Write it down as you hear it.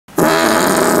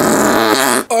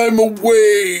I'm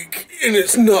awake, and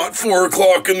it's not 4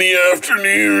 o'clock in the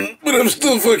afternoon, but I'm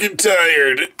still fucking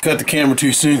tired. Got the camera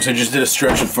too soon because I just did a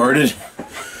stretch and farted.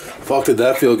 Fuck, did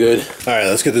that feel good. Alright,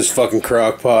 let's get this fucking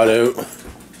crock pot out.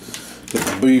 Get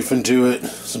the beef into it,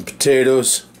 some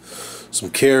potatoes,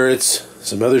 some carrots,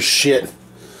 some other shit.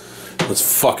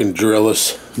 Let's fucking drill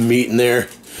this meat in there.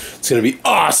 It's gonna be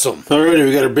awesome. Alrighty,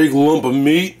 we got our big lump of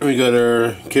meat. We got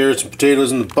our carrots and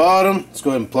potatoes in the bottom. Let's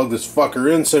go ahead and plug this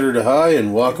fucker in, set her to high,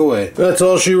 and walk away. That's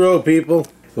all she wrote, people.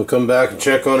 We'll come back and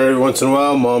check on her every once in a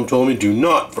while. Mom told me do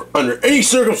not, for under any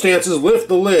circumstances, lift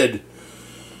the lid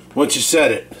once you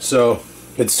set it. So,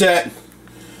 it's set.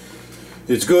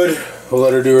 It's good. We'll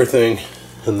let her do her thing,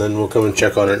 and then we'll come and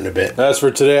check on it in a bit. As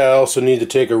for today, I also need to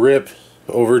take a rip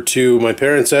over to my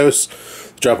parents' house,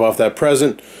 drop off that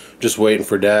present. Just waiting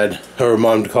for Dad or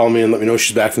Mom to call me and let me know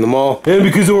she's back from the mall. And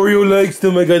because Oreo likes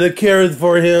them, I got a carrot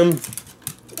for him.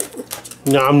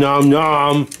 Nom nom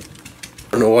nom.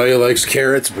 I don't know why he likes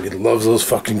carrots, but he loves those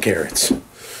fucking carrots.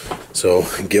 So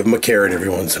give him a carrot every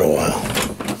once in a while.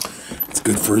 It's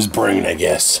good for his brain, I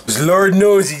guess. Because Lord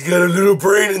knows he's got a little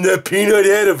brain in that peanut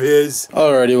head of his.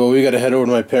 Alrighty, well, we gotta head over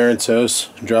to my parents'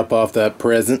 house and drop off that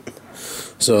present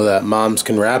so that Moms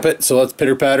can wrap it. So let's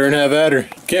pitter patter and have at her.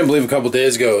 Can't believe a couple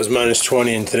days ago it was minus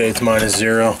 20 and today it's minus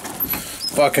 0.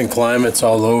 Fucking climate's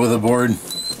all over the board.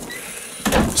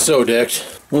 So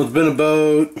dicked. Well, it's been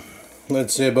about,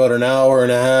 let's say about an hour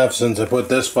and a half since I put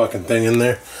this fucking thing in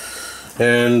there.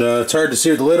 And it's hard to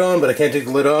see with the lid on, but I can't take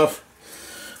the lid off,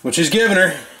 which she's giving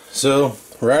her. So,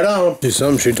 right on. Do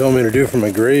something she told me to do for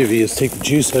my gravy is take the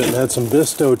juice out and add some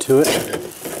Bisto to it.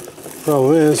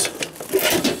 Problem is,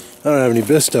 I don't have any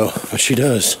Bisto, but she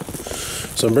does.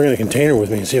 So I'm bringing a container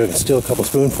with me and see if I can steal a couple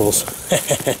spoonfuls.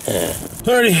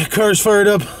 Alrighty, car's fired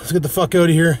up. Let's get the fuck out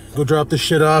of here. Go drop this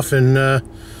shit off and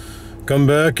come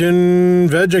back and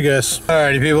veg, I guess.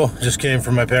 Alrighty, people. Just came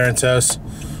from my parents' house.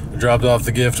 I dropped off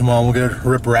the gift. Mom will get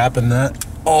rip wrapping that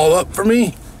all up for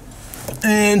me.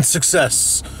 And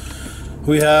success.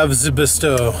 We have the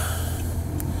Bisto.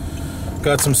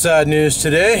 Got some sad news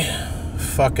today.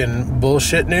 Fucking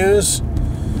bullshit news.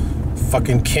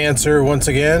 Fucking cancer once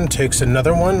again takes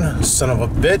another one. Son of a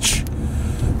bitch.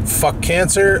 Fuck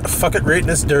cancer. Fuck it right in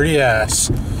its dirty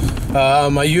ass.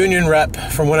 My union rep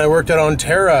from when I worked at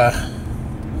Onterra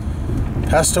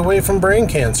passed away from brain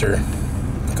cancer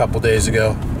a couple days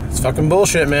ago. It's fucking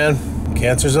bullshit, man.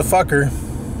 Cancer's a fucker.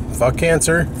 Fuck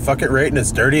cancer. Fuck it right in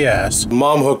its dirty ass.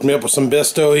 Mom hooked me up with some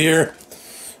Bisto here.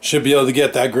 Should be able to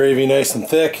get that gravy nice and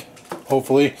thick.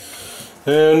 Hopefully.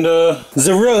 And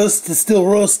the roast is still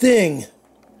roasting.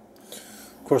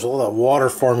 Of course, all that water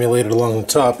formulated along the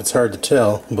top, it's hard to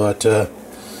tell. But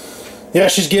yeah,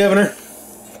 she's giving her.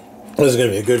 This is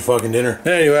gonna be a good fucking dinner.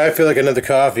 Anyway, I feel like another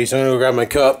coffee, so I'm gonna go grab my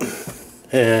cup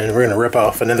and we're gonna rip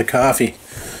off another coffee.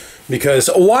 Because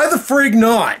why the frig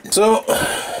not? So,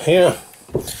 yeah.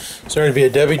 Starting to be a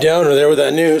Debbie Downer there with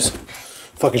that news.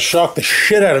 Fucking shocked the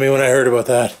shit out of me when I heard about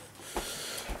that.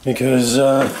 Because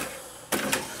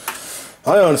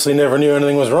I honestly never knew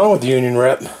anything was wrong with the union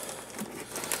rep.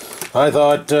 I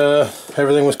thought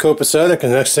everything was copacetic,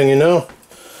 and next thing you know,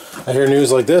 I hear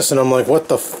news like this, and I'm like, what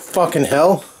the fucking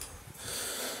hell?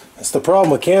 That's the problem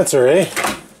with cancer, eh?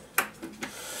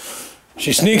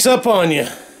 She sneaks up on you,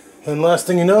 and last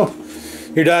thing you know,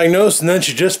 you're diagnosed, and then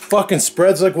she just fucking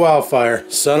spreads like wildfire.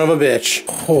 Son of a bitch.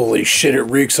 Holy shit, it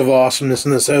reeks of awesomeness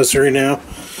in this house right now.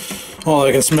 All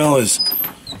I can smell is...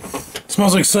 it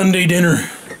smells like Sunday dinner.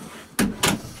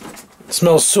 It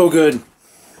smells so good.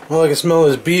 All I can smell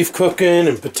is beef cooking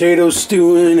and potatoes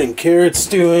stewing and carrots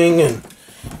stewing, and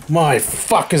my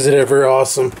fuck is it ever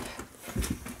awesome.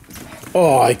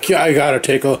 Oh, I gotta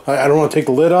take a... I don't want to take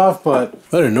the lid off, but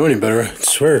I didn't know any better, I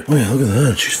swear. Oh yeah, look at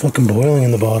that. She's fucking boiling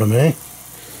in the bottom, eh?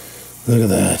 Look at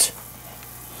that.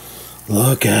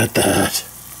 Look at that.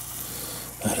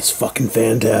 That is fucking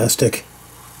fantastic.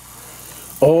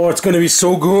 Oh, it's gonna be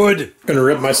so good. I'm gonna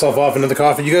rip myself off into the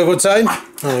coffee. You gotta go outside?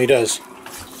 Oh, he does.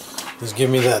 He's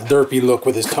giving me that derpy look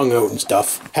with his tongue out and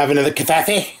stuff. Have another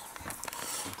coffee.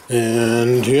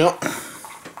 And, yeah.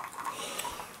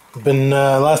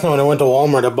 Last night when I went to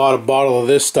Walmart, I bought a bottle of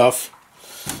this stuff.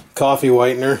 Coffee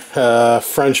whitener.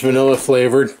 French vanilla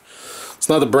flavored. It's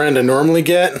not the brand I normally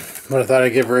get, but I thought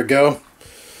I'd give her a go.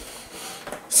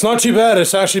 It's not too bad.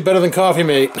 It's actually better than Coffee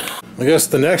Mate. I guess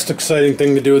the next exciting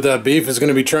thing to do with that beef is going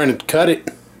to be trying to cut it.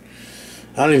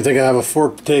 I don't even think I have a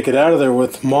fork to take it out of there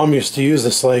with. Mom used to use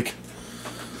this like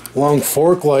long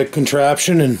fork-like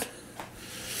contraption, and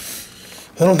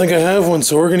I don't think I have one,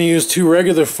 so we're going to use 2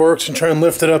 regular forks and try and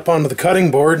lift it up onto the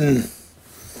cutting board and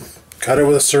cut it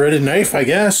with a serrated knife, I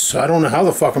guess. I don't know how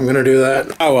the fuck I'm gonna do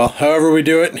that. Oh well, however we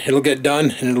do it, it'll get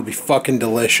done and it'll be fucking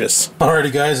delicious.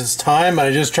 Alrighty guys, it's time.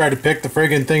 I just tried to pick the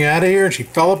friggin' thing out of here and she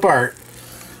fell apart.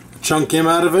 A chunk came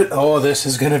out of it. Oh, this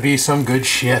is gonna be some good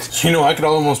shit. You know, I could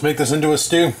almost make this into a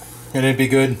stew and it'd be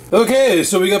good. Okay,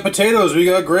 so we got potatoes, we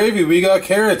got gravy, we got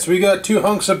carrots, we got 2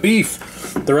 hunks of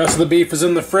beef. The rest of the beef is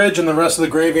in the fridge and the rest of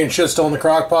the gravy and shit's still in the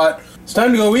crock pot. It's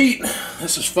time to go eat.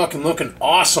 This is fucking looking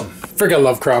awesome. Frick, I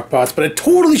love crock pots, but I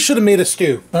totally should have made a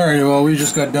stew. Alright, well, we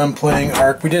just got done playing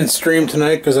Ark. We didn't stream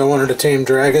tonight because I wanted to tame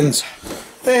dragons.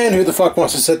 And who the fuck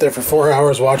wants to sit there for 4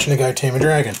 hours watching a guy tame a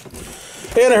dragon?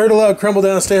 And I heard a loud crumble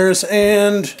downstairs,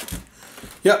 and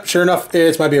yep, sure enough,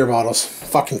 it's my beer bottles.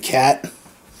 Fucking cat.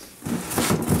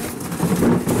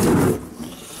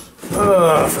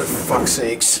 Oh, for fuck's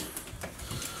sakes.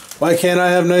 Why can't I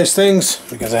have nice things?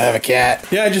 Because I have a cat.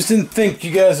 Yeah, I just didn't think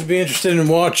you guys would be interested in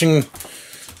watching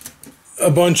a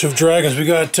bunch of dragons. We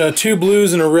got 2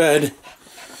 blues and a red.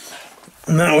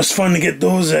 And that was fun to get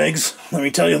those eggs. Let me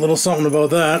tell you a little something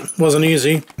about that. Wasn't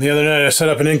easy. The other night I set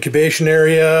up an incubation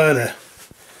area and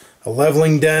a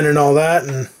leveling den and all that,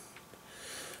 and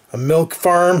a milk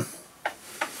farm.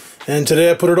 And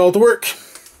today I put it all to work.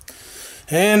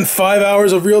 And 5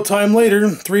 hours of real time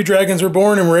later, 3 dragons were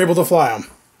born and we're able to fly them.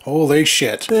 Holy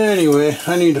shit. Anyway,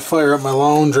 I need to fire up my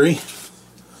laundry.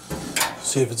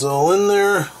 See if it's all in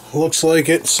there. Looks like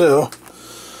it, so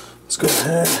let's go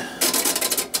ahead.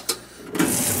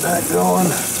 Get that going.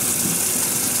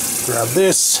 Grab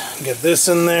this, get this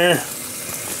in there.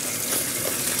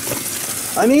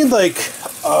 I need like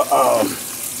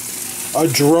a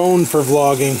drone for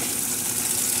vlogging.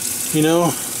 You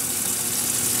know?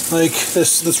 Like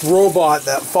this robot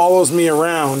that follows me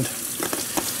around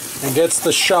and gets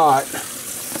the shot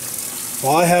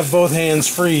while I have both hands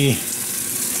free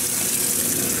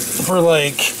for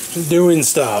like doing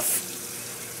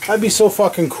stuff. That'd be so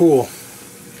fucking cool.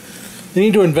 They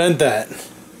need to invent that.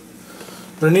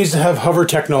 But it needs to have hover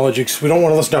technology because we don't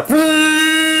want to listen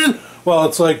to well,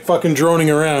 it's like fucking droning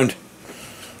around.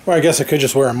 Or I guess I could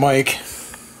just wear a mic.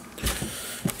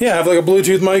 Yeah, have like a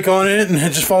Bluetooth mic on it and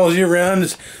it just follows you around.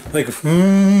 It's like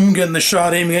getting the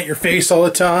shot aiming at your face all the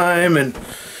time and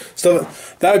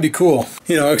stuff. That would be cool.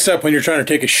 You know, except when you're trying to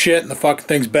take a shit and the fucking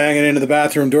thing's banging into the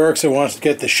bathroom door because it wants to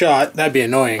get the shot. That'd be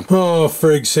annoying. Oh,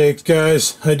 frig's sake,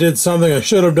 guys. I did something I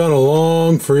should have done a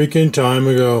long freaking time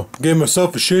ago. Gave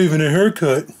myself a shave and a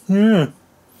haircut. Yeah.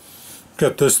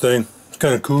 Kept this thing. It's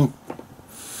kind of cool.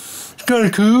 It's kind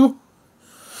of cool.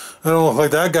 I don't look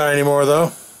like that guy anymore,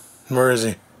 though. Where is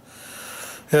he?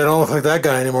 Yeah, I don't look like that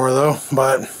guy anymore, though.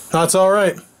 But that's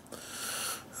alright.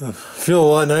 I feel a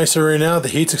lot nicer right now. The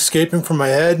heat's escaping from my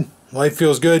head. Life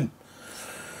feels good.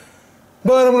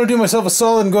 But I'm going to do myself a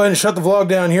solid and go ahead and shut the vlog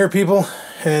down here, people.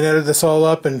 And edit this all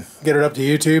up and get it up to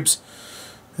YouTube's.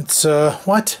 It's,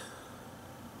 what?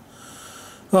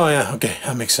 Oh, yeah, okay,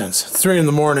 that makes sense. It's 3 in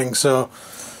the morning, so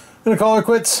I'm going to call it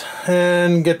quits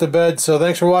and get to bed. So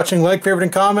thanks for watching. Like, favorite,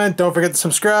 and comment. Don't forget to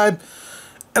subscribe.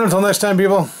 And until next time,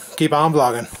 people, keep on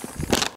vlogging.